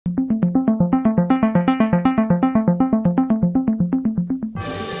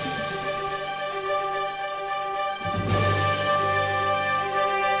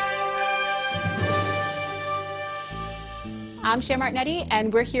I'm Cher Martinetti,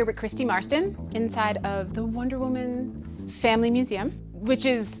 and we're here with Christie Marston inside of the Wonder Woman Family Museum, which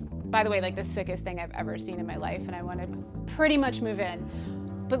is, by the way, like the sickest thing I've ever seen in my life, and I want to pretty much move in.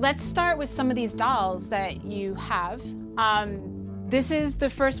 But let's start with some of these dolls that you have. This is the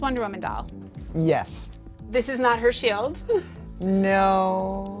first Wonder Woman doll. Yes. This is not her shield.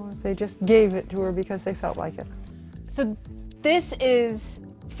 No, they just gave it to her because they felt like it. So this is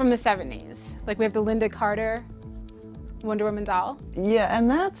from the 70s. Like we have the Linda Carter Wonder Woman doll. Yeah, and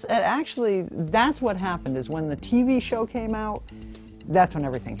that's what happened is when the TV show came out, that's when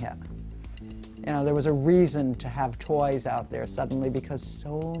everything hit. You know, there was a reason to have toys out there suddenly because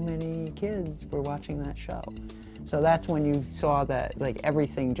so many kids were watching that show. So that's when you saw that, like,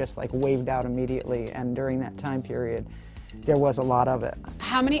 everything just like waved out immediately, and during that time period, there was a lot of it.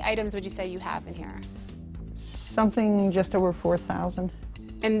 How many items would you say you have in here? Something just over 4,000.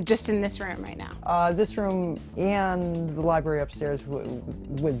 And just in this room right now? This room and the library upstairs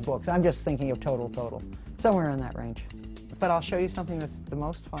with books. I'm just thinking of total. Somewhere in that range. But I'll show you something that's the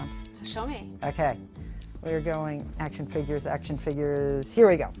most fun. Show me. Okay. We're going action figures. Here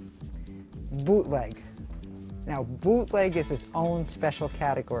we go. Bootleg. Now, bootleg is its own special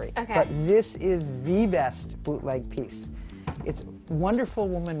category. Okay. But this is the best bootleg piece. It's Wonderful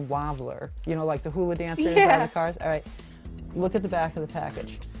Woman Wobbler. You know, like the hula dancers on the cars? All right. Look at the back of the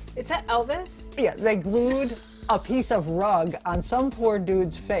package. Is that Elvis? Yeah, they glued a piece of rug on some poor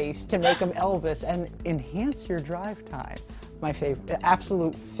dude's face to make him Elvis and enhance your drive time. My favorite,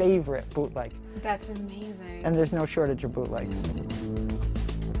 absolute favorite bootleg. That's amazing. And there's no shortage of bootlegs.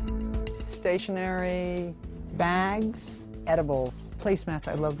 Stationery, bags, edibles, placemats.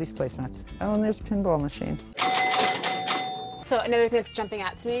 I love these placemats. Oh, and there's a pinball machine. So another thing that's jumping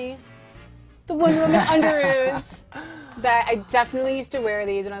out to me, the Wonder Woman underoos. That I definitely used to wear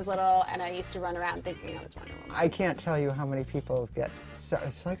these when I was little, and I used to run around thinking I was Wonder Woman. I can't tell you how many people get so,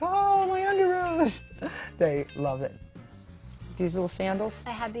 it's like, oh, my underoos. They love it. These little sandals.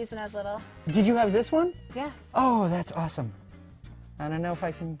 I had these when I was little. Did you have this one? Yeah. Oh, that's awesome. I don't know if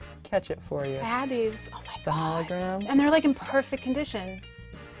I can catch it for you. I had these. Oh my God. The hologram. And they're like in perfect condition.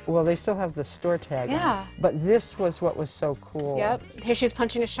 Well, they still have the store tag on. Yeah. But this was what was so cool. Yep. Here she's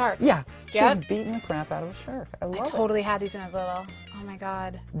punching a shark. Yeah. Yep. She's beating the crap out of a shark. I love it. I totally had these when I was little. Oh my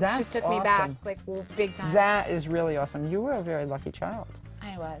God. That's this just took awesome. me back, like, big time. That is really awesome. You were a very lucky child.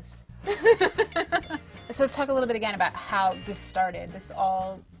 I was. So let's talk a little bit again about how this started. This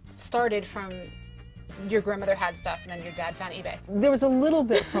all started from your grandmother had stuff, and then your dad found eBay. There was a little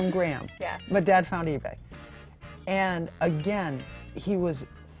bit from Graham. Yeah. But Dad found eBay. And again, he was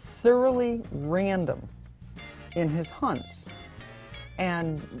thoroughly random in his hunts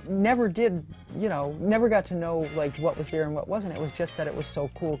and never did, you know, never got to know like what was there and what wasn't. It was just that it was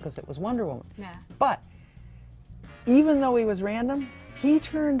so cool because it was Wonder Woman. Yeah. But even though he was random, he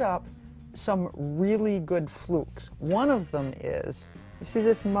turned up some really good flukes. One of them is, you see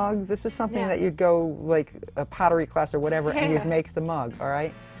this mug? This is something that you'd go like a pottery class or whatever and you'd make the mug, all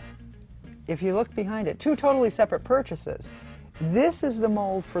right? If you look behind it, two totally separate purchases. This is the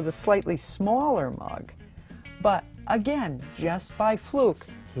mold for the slightly smaller mug, but again, just by fluke,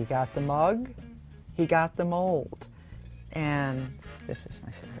 he got the mug, he got the mold, and this is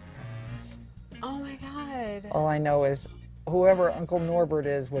my favorite. Oh my God. All I know is whoever Uncle Norbert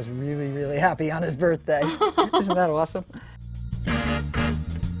is was really, really happy on his birthday. Isn't that awesome?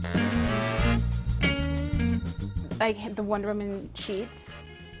 Like the Wonder Woman sheets.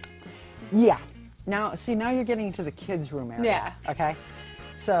 Yeah. Now, see, now you're getting into the kids' room area. Yeah. Okay?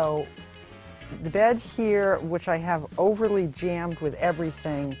 So, the bed here, which I have overly jammed with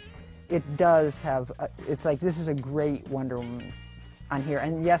everything, it does have, it's like, this is a great Wonder Woman on here.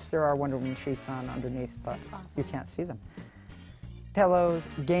 And yes, there are Wonder Woman sheets on underneath, but you can't see them. Pillows,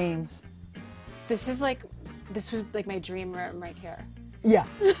 games. This was like my dream room right here. Yeah.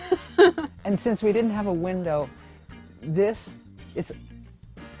 And since we didn't have a window, it's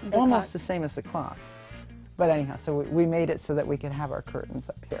almost the same as the clock. But anyhow, so we made it so that we could have our curtains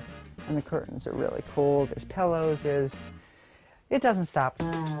up here. And the curtains are really cool. There's pillows, it doesn't stop.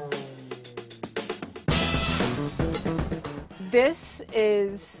 This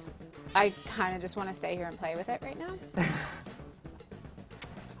is, I kind of just want to stay here and play with it right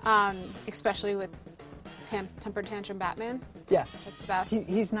now. Especially with Temper Tantrum Batman. Yes. That's the best.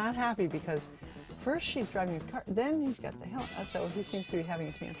 He's not happy because first she's driving his car, then he's got the helmet, so he seems to be having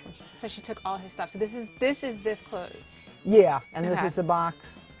a tantrum. So she took all his stuff. So this is this closed. Yeah, and this Okay. is the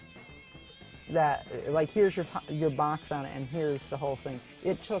box that, like, here's your box on it, and here's the whole thing.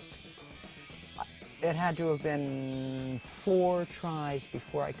 It took It had to have been 4 tries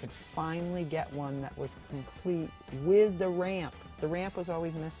before I could finally get one that was complete with the ramp. The ramp was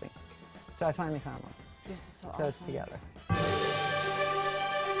always missing. So I finally found one. This is so So awesome. it's together.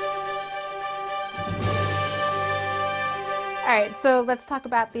 All right, so let's talk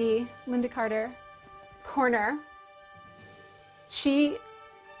about the Linda Carter corner. She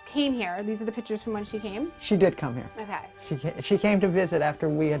came here. These are the pictures from when she came. She did come here. Okay. She came to visit after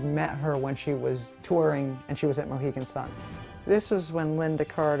we had met her when she was touring and she was at Mohegan Sun. This was when Linda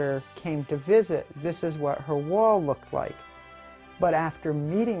Carter came to visit. This is what her wall looked like. But after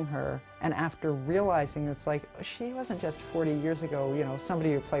meeting her and after realizing it's like, she wasn't just 40 years ago, you know,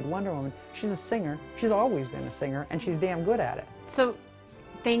 somebody who played Wonder Woman. She's a singer. She's always been a singer, and she's damn good at it. So,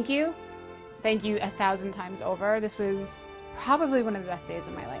 thank you. Thank you 1,000 times over. This was probably one of the best days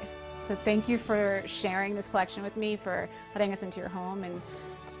of my life. So thank you for sharing this collection with me, for letting us into your home, and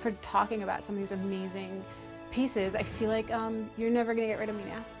for talking about some of these amazing pieces. I feel like you're never going to get rid of me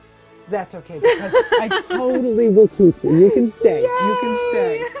now. That's okay, because I totally will keep you. You can stay. Yay! You can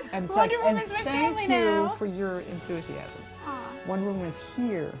stay. And it's Wonder like, Woman's and my thank family you now. for your enthusiasm. Aww. Wonder Woman is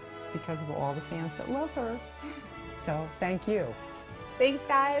here because of all the fans that love her. So thank you. Thanks,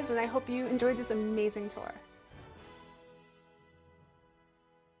 guys, and I hope you enjoyed this amazing tour.